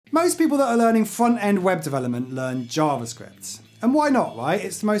Most people that are learning front-end web development learn JavaScript. And why not, right?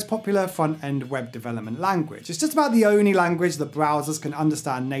 It's the most popular front-end web development language. It's just about the only language that browsers can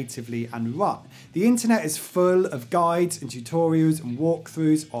understand natively and run. The internet is full of guides and tutorials and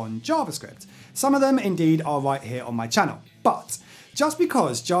walkthroughs on JavaScript. Some of them, indeed, are right here on my channel. But just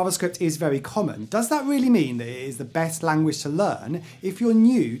because JavaScript is very common, does that really mean that it is the best language to learn if you're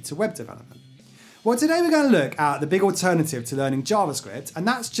new to web development? Well, today we're going to look at the big alternative to learning JavaScript, and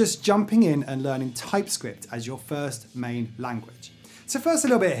that's just jumping in and learning TypeScript as your first main language. So first, a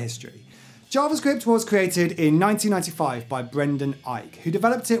little bit of history. JavaScript was created in 1995 by Brendan Eich, who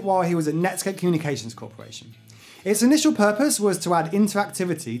developed it while he was at Netscape Communications Corporation. Its initial purpose was to add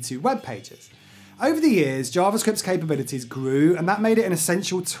interactivity to web pages. Over the years, JavaScript's capabilities grew, and that made it an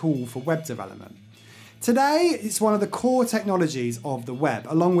essential tool for web development. Today, it's one of the core technologies of the web,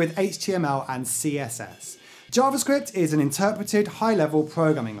 along with HTML and CSS. JavaScript is an interpreted, high-level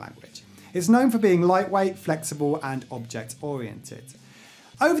programming language. It's known for being lightweight, flexible, and object-oriented.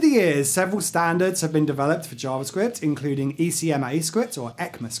 Over the years, several standards have been developed for JavaScript, including ECMAScript or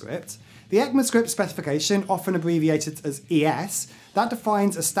ECMAScript. The ECMAScript specification, often abbreviated as ES, that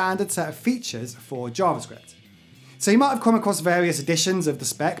defines a standard set of features for JavaScript. So you might have come across various editions of the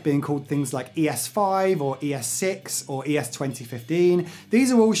spec being called things like ES5 or ES6 or ES 2015.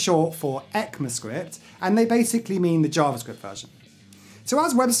 These are all short for ECMAScript, and they basically mean the JavaScript version. So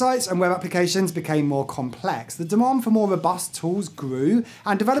as websites and web applications became more complex, the demand for more robust tools grew,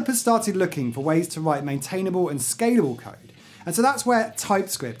 and developers started looking for ways to write maintainable and scalable code. And so that's where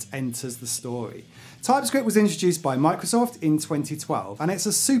TypeScript enters the story. TypeScript was introduced by Microsoft in 2012, and it's a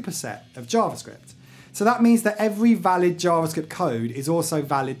superset of JavaScript. So that means that every valid JavaScript code is also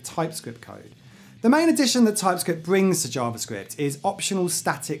valid TypeScript code. The main addition that TypeScript brings to JavaScript is optional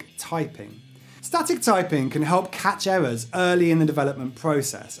static typing. Static typing can help catch errors early in the development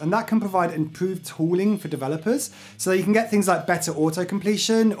process, and that can provide improved tooling for developers so that you can get things like better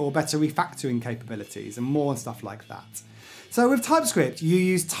auto-completion or better refactoring capabilities and more stuff like that. So with TypeScript, you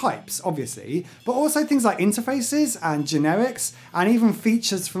use types, obviously, but also things like interfaces and generics, and even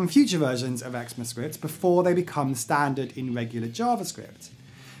features from future versions of ECMAScript before they become standard in regular JavaScript.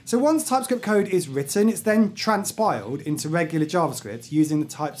 So once TypeScript code is written, it's then transpiled into regular JavaScript using the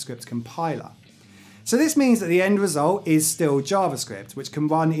TypeScript compiler. So this means that the end result is still JavaScript, which can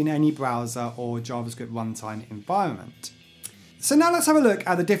run in any browser or JavaScript runtime environment. So now let's have a look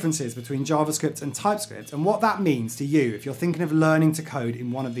at the differences between JavaScript and TypeScript and what that means to you if you're thinking of learning to code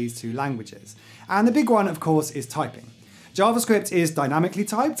in one of these two languages. And the big one, of course, is typing. JavaScript is dynamically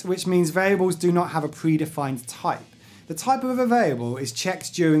typed, which means variables do not have a predefined type. The type of a variable is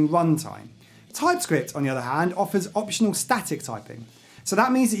checked during runtime. TypeScript, on the other hand, offers optional static typing. So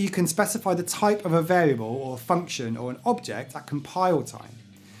that means that you can specify the type of a variable or a function or an object at compile time.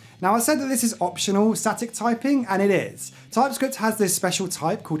 Now I said that this is optional static typing, and it is. TypeScript has this special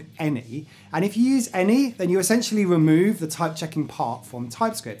type called any, and if you use any, then you essentially remove the type checking part from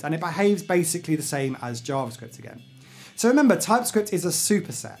TypeScript, and it behaves basically the same as JavaScript again. So remember, TypeScript is a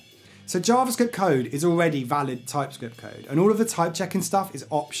superset. So JavaScript code is already valid TypeScript code, and all of the type checking stuff is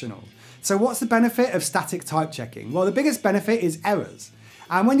optional. So what's the benefit of static type checking? Well, the biggest benefit is errors.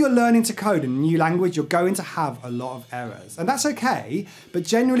 And when you're learning to code in a new language, you're going to have a lot of errors. And that's okay, but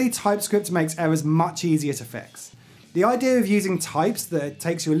generally TypeScript makes errors much easier to fix. The idea of using types that it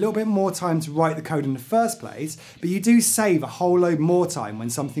takes you a little bit more time to write the code in the first place, but you do save a whole load more time when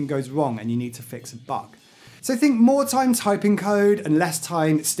something goes wrong and you need to fix a bug. So think more time typing code and less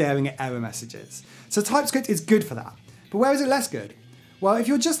time staring at error messages. So TypeScript is good for that. But where is it less good? Well, if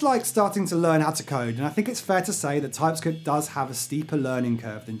you're just like starting to learn how to code, and I think it's fair to say that TypeScript does have a steeper learning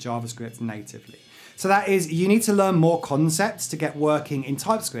curve than JavaScript natively. So that is, you need to learn more concepts to get working in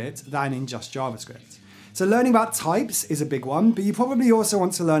TypeScript than in just JavaScript. So learning about types is a big one, but you probably also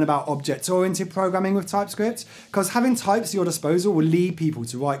want to learn about object-oriented programming with TypeScript, because having types at your disposal will lead people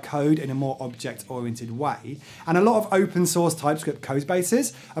to write code in a more object-oriented way, and a lot of open source TypeScript code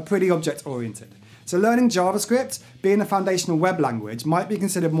bases are pretty object-oriented. So learning JavaScript, being a foundational web language, might be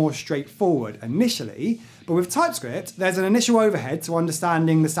considered more straightforward initially, but with TypeScript, there's an initial overhead to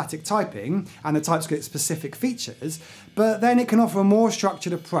understanding the static typing and the TypeScript specific features, but then it can offer a more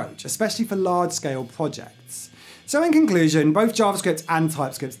structured approach, especially for large-scale projects. So in conclusion, both JavaScript and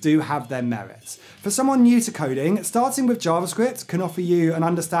TypeScript do have their merits. For someone new to coding, starting with JavaScript can offer you an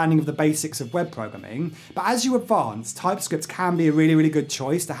understanding of the basics of web programming, but as you advance, TypeScript can be a really good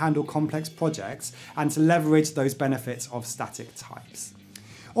choice to handle complex projects and to leverage those benefits of static types.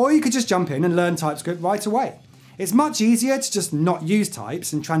 Or you could just jump in and learn TypeScript right away. It's much easier to just not use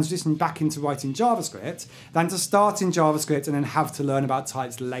types and transition back into writing JavaScript than to start in JavaScript and then have to learn about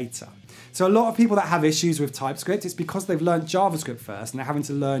types later. So a lot of people that have issues with TypeScript, it's because they've learned JavaScript first and they're having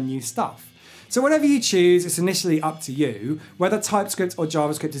to learn new stuff. So whatever you choose, it's initially up to you. Whether TypeScript or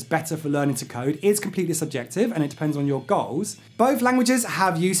JavaScript is better for learning to code is completely subjective and it depends on your goals. Both languages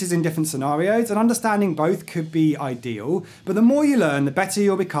have uses in different scenarios and understanding both could be ideal, but the more you learn, the better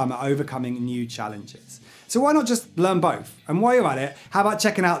you'll become at overcoming new challenges. So why not just learn both? And while you're at it, how about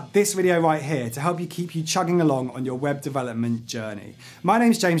checking out this video right here to help you keep you chugging along on your web development journey. My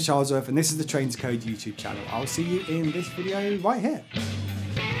name's James Charlesworth and this is the Train to Code YouTube channel. I'll see you in this video right here.